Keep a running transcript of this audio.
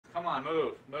Come on,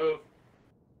 move, move.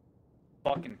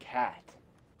 Fucking cat.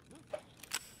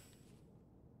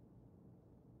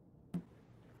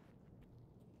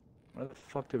 Where the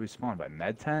fuck did we spawn? By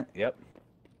med tent? Yep.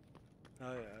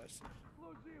 Oh yeah. That's...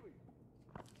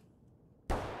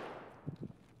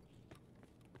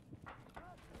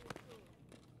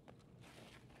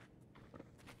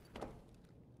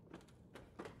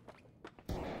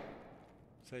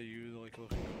 Is that you like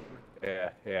looking over? Yeah,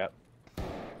 yeah.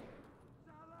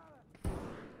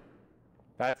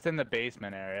 That's in the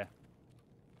basement area.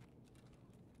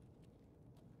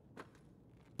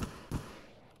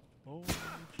 Oh,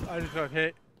 I just got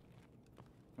hit.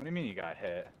 What do you mean you got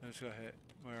hit? I just got hit.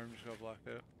 My arm just got blocked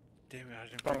out. Damn it, I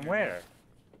didn't From where?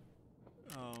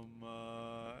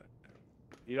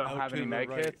 You don't have any med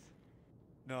kits?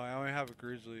 No, I only have a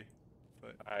grizzly.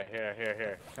 But alright,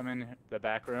 here. Come in the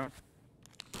back room.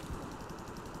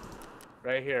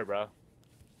 Right here, bro.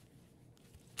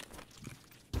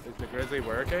 Is the grizzly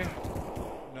working?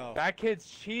 No. That kid's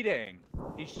cheating.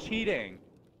 He's cheating.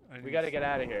 We gotta get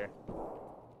out of here.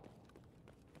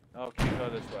 Oh, can't go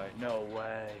this way. No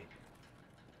way.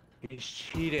 He's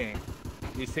cheating.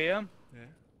 You see him? Yeah.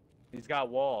 He's got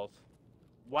walls.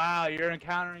 Wow, you're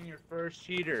encountering your first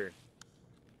cheater.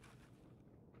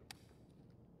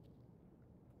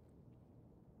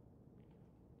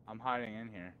 I'm hiding in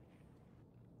here.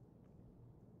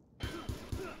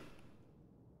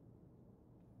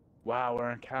 Wow,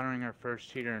 we're encountering our first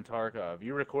cheater in Tarkov.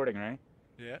 You recording, right?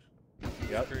 Yeah.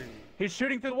 Yep. He's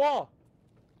shooting through the wall.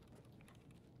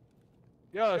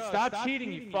 Yo, stop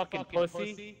cheating, you fucking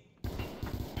pussy.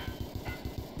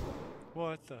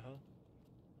 What the hell?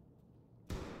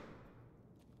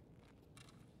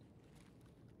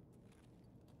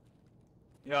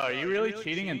 Yo, are you really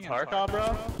cheating in Tarkov,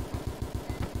 bro?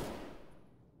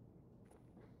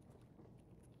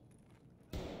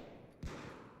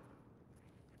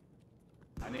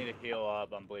 I need to heal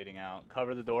up. I'm bleeding out.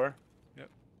 Cover the door. Yep.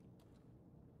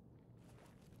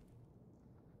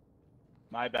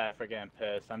 My bad for getting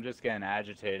pissed. I'm just getting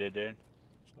agitated, dude.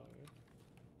 It's all good.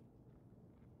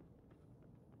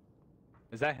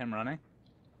 Is that him running?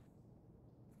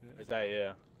 Yeah. Or is that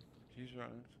you? He's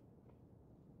running.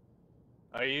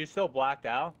 Are you still blacked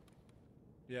out?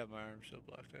 Yeah, my arm's still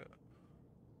blacked out.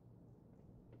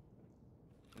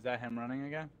 Is that him running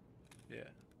again? Yeah.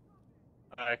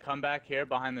 Alright, come back here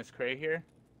behind this crate here.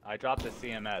 I dropped the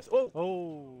CMS. Oh!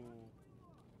 Oh!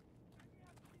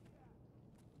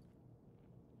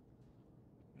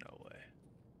 No way.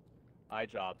 I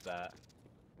dropped that.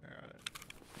 Alright.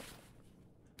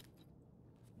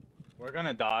 We're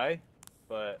gonna die,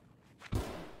 but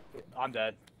I'm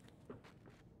dead.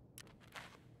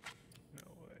 No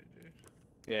way, dude.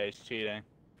 Yeah, he's cheating.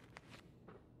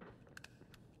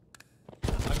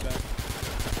 I'm back.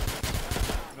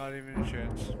 Not even a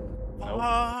chance. Nope.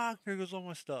 Ah, here goes all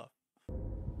my stuff.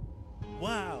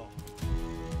 Wow.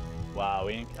 Wow,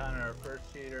 we encountered our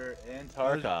first cheater in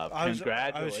Tarkov.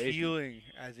 Congratulations. I was healing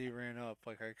as he ran up.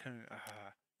 Like I couldn't.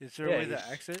 Is there a way to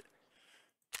exit?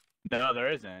 No,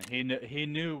 there isn't. He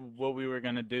knew what we were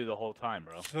gonna do the whole time,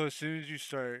 bro. So as soon as you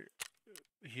start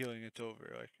healing, it's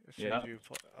over. Like as soon as you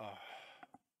play.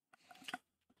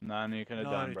 Nothing you could have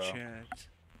done, bro. Not a chance.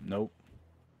 Nope.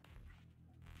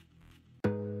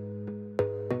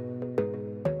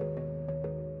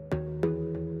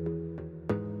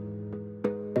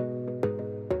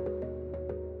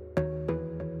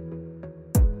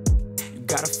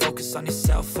 Gotta focus on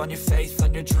yourself, on your faith,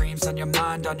 on your dreams, on your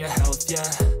mind, on your health,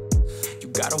 yeah. You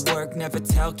gotta work, never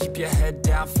tell, keep your head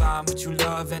down, find what you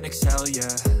love and excel,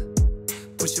 yeah.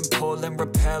 Push and pull and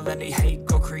repel any hate,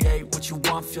 go create what you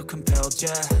want, feel compelled,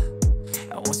 yeah.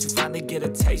 And once you finally get a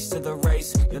taste of the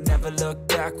race, you'll never look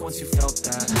back once you felt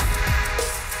that.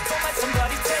 Don't let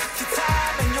somebody take your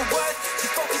time and your worth,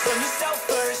 just focus on yourself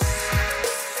first.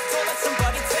 Don't let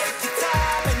somebody take your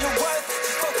time and your worth,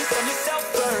 just focus on yourself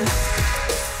first.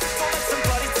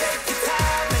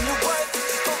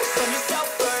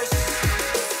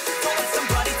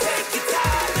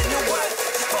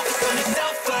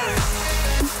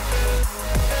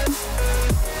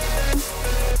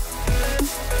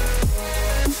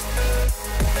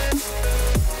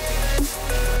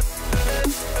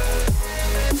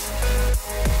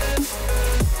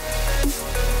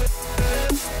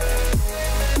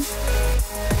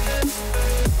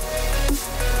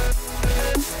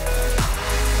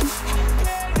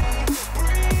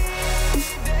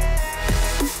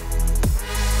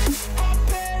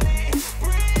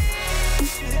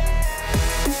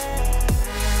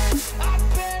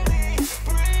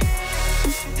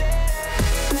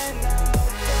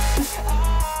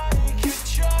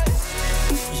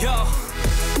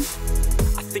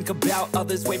 about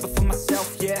others way before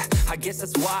myself, yeah. I guess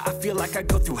that's why I feel like I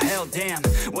go through hell, damn.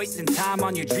 Wasting time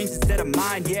on your dreams instead of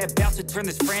mine, yeah. About to turn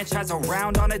this franchise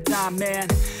around on a dime, man.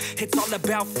 It's all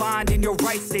about finding your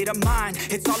right state of mind.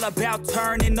 It's all about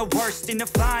turning the worst into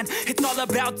fine. It's all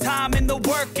about time and the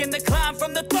work and the climb.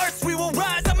 From the thirst we will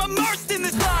rise, I'm immersed in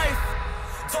this life.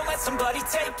 Don't let somebody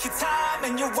take your time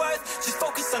and your worth. Just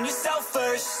focus on yourself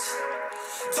first.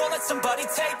 Don't let somebody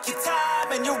take your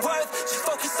time and your worth. Just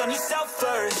focus on yourself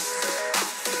first.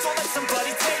 Don't let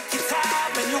somebody take your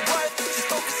time and your worth. Just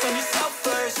focus on yourself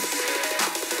first.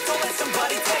 Don't let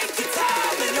somebody take your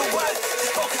time and your worth.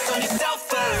 Just focus on yourself